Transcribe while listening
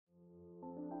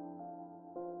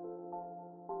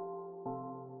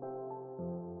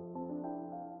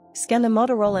Scan the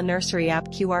Motorola Nursery app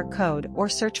QR code or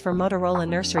search for Motorola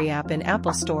Nursery app in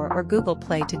Apple Store or Google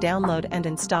Play to download and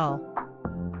install.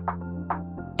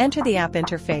 Enter the app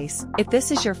interface. If this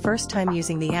is your first time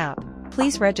using the app,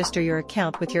 please register your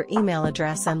account with your email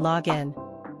address and log in.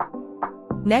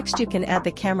 Next, you can add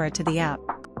the camera to the app.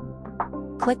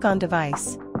 Click on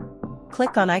Device.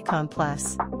 Click on Icon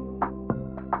Plus.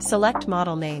 Select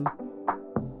Model Name.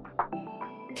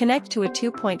 Connect to a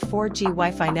 2.4G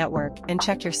Wi-Fi network and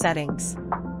check your settings.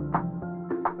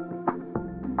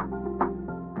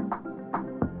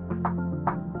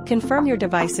 Confirm your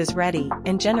device is ready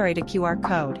and generate a QR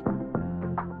code.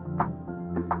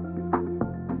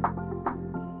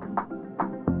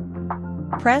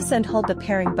 Press and hold the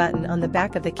pairing button on the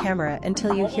back of the camera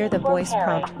until you hear the voice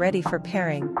prompt "Ready for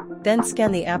pairing." Then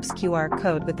scan the app's QR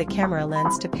code with the camera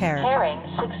lens to pair. Pairing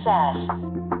success.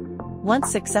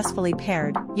 Once successfully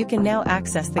paired, you can now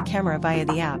access the camera via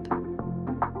the app.